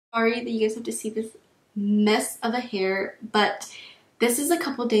Sorry that you guys have to see this mess of a hair, but this is a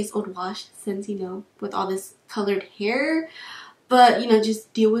couple days old wash since, you know, with all this colored hair. But, you know,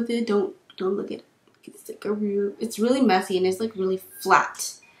 just deal with it. Don't look at it. It's like it's really messy and it's like really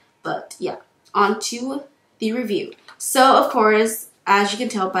flat. But yeah, on to the review. So of course, as you can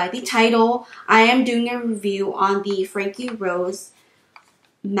tell by the title, I am doing a review on the Franke Rose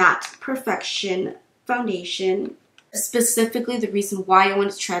Matte Perfection Foundation. Specifically, the reason why I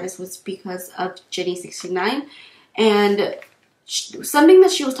wanted to try this was because of Jenny69, and something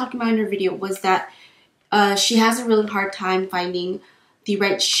that she was talking about in her video was that she has a really hard time finding the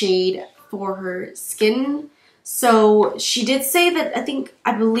right shade for her skin. So she did say that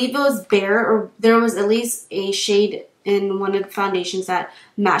I believe it was bare, or there was at least a shade in one of the foundations that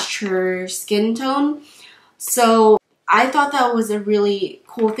matched her skin tone. So I thought that was a really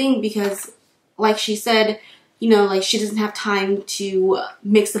cool thing because, like she said, you know, like she doesn't have time to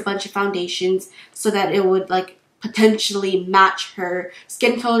mix a bunch of foundations so that it would like potentially match her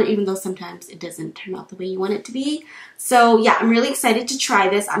skin color, even though sometimes it doesn't turn out the way you want it to be. So yeah, I'm really excited to try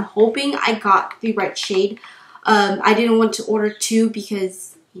this. I'm hoping I got the right shade. I didn't want to order two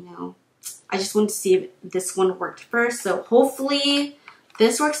because, you know, I just wanted to see if this one worked first. So hopefully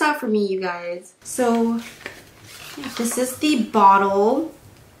this works out for me, you guys. So this is the bottle.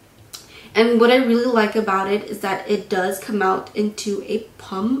 And what I really like about it is that it does come out into a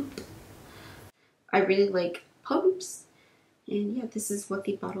pump. I really like pumps. And yeah, this is what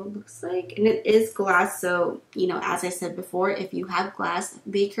the bottle looks like. And it is glass, so, you know, as I said before, if you have glass,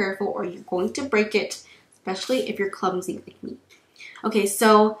 be careful or you're going to break it, especially if you're clumsy like me. Okay,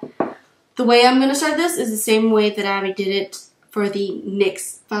 so the way I'm going to start this is the same way that I did it for the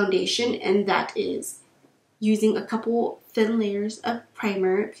NYX Foundation, and that is using a couple thin layers of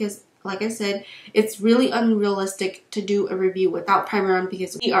primer because, like I said, it's really unrealistic to do a review without primer on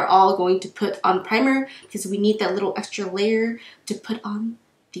because we are all going to put on primer because we need that little extra layer to put on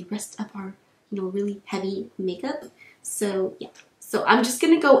the rest of our, you know, really heavy makeup. So yeah, so I'm just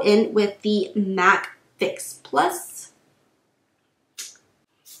gonna go in with the MAC Fix Plus.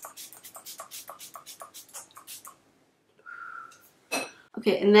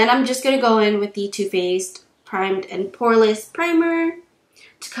 Okay, and then I'm just gonna go in with the Too Faced Primed and Poreless Primer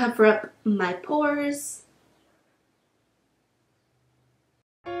to cover up my pores.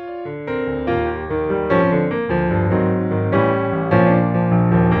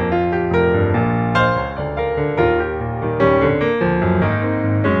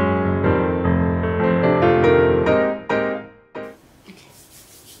 Okay.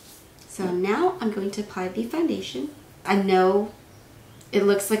 So now I'm going to apply the foundation. I know it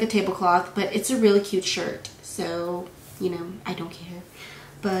looks like a tablecloth, but it's a really cute shirt, so, you know, I don't care.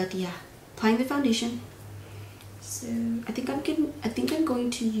 But yeah, applying the foundation. So I think I'm going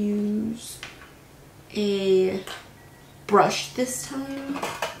to use a brush this time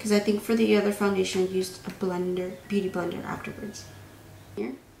because I think for the other foundation I used a blender, beauty blender afterwards.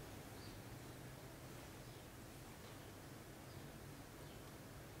 Here.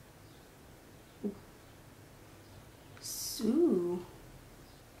 Ooh.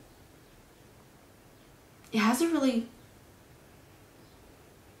 It has a really,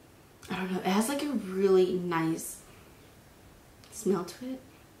 I don't know, it has like a really nice smell to it.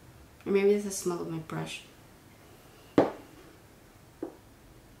 Or maybe it's the smell of my brush.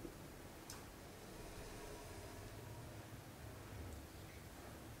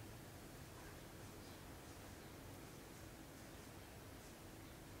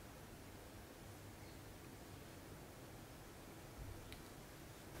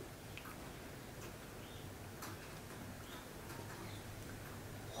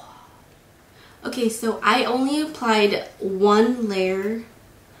 Okay, so I only applied one layer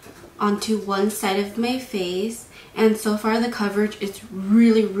onto one side of my face, and so far the coverage is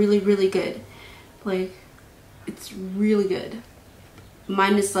really, really, really good. Like, it's really good.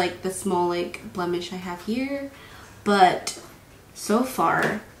 Mine is like the small like blemish I have here, but so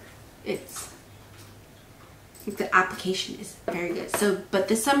far it's like the application is very good. So, but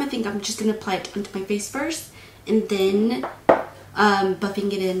this time I think I'm just gonna apply it onto my face first, and then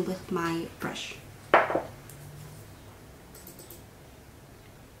buffing it in with my brush.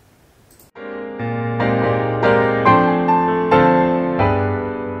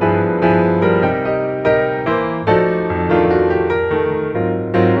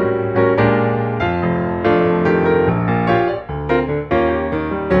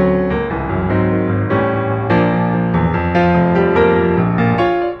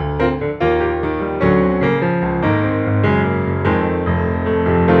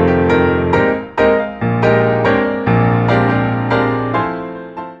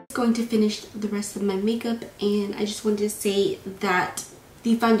 Going to finish the rest of my makeup, and I just wanted to say that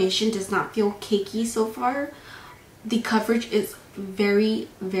the foundation does not feel cakey so far. The coverage is very,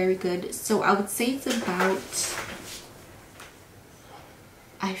 very good. So I would say it's about,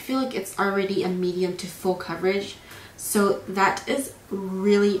 I feel like it's already a medium to full coverage. So that is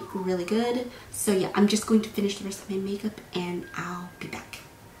really, really good. So yeah, I'm just going to finish the rest of my makeup and I'll be back.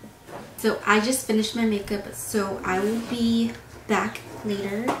 So I just finished my makeup, so I will be back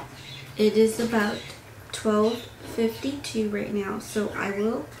later. It is about 12:52 right now, so I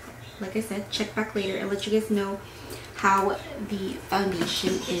will, like I said, check back later and let you guys know how the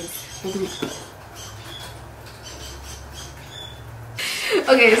foundation is holding up.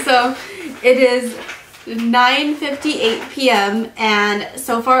 Okay, so it is 9:58 p.m. and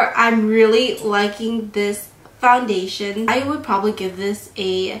so far I'm really liking this foundation. I would probably give this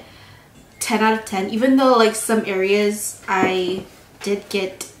a 10 out of 10, even though like some areas I did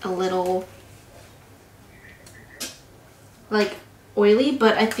get a little like oily,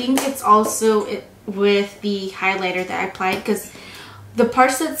 but I think it's also with the highlighter that I applied, because the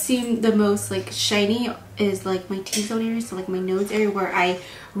parts that seem the most like shiny is like my T-zone area, so like my nose area, where I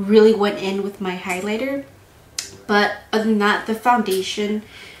really went in with my highlighter. But other than that, the foundation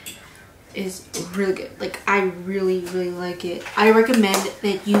is really good. Like I really, really like it. I recommend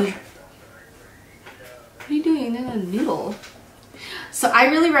that you, what are you doing? There's a noodle. So I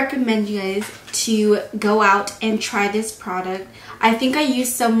really recommend you guys to go out and try this product. I think I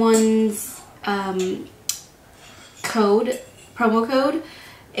used someone's promo code,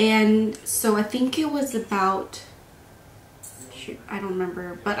 and so I think it was about, shoot, I don't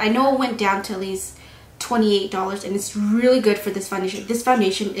remember, but I know it went down to at least $28, and it's really good for this foundation. This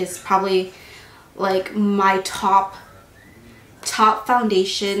foundation is probably like my top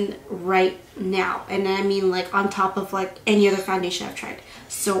foundation right now, and I mean like on top of like any other foundation I've tried.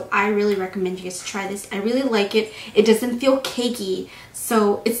 So I really recommend you guys to try this. I really like it. It doesn't feel cakey,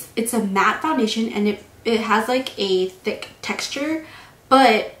 so it's a matte foundation, and it has like a thick texture,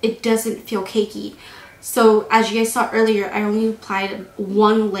 but it doesn't feel cakey. So as you guys saw earlier, I only applied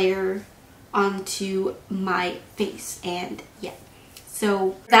one layer onto my face, and yeah.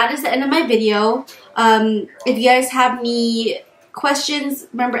 So that is the end of my video. If you guys have any questions,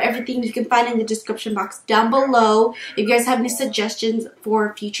 remember, everything you can find in the description box down below. If you guys have any suggestions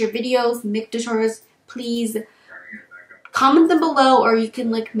for future videos, makeup tutorials, please comment them below, or you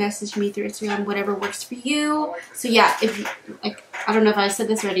can like message me through Instagram, whatever works for you. So yeah, if like, I don't know if I said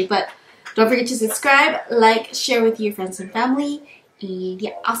this already, but don't forget to subscribe, like, share with your friends and family, and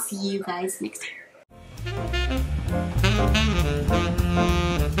yeah, I'll see you guys next time.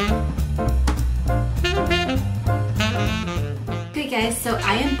 Okay guys, so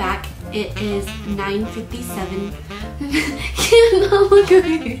I am back. It is 9:57. Cannot look at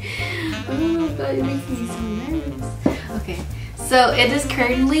me. Oh god, it makes me so nervous. Okay, so it is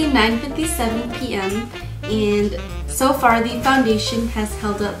currently 9:57 p.m. and so far the foundation has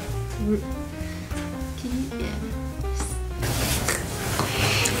held up.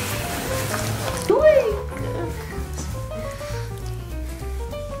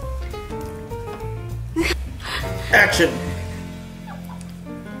 Action!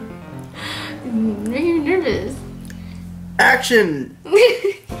 Are you nervous? Action!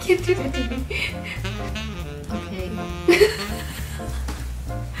 Can't do that to me. Okay.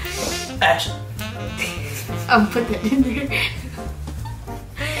 Action! I'll put that in there.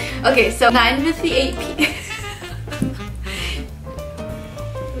 Okay, so 9:58 p.m.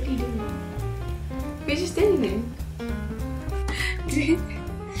 What are you doing? We're just standing there.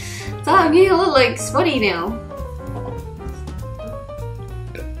 So I'm getting a little like sweaty now.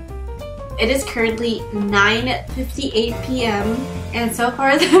 It is currently 9:58 p.m. and so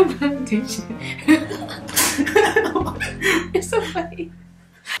far the foundation. It's so funny.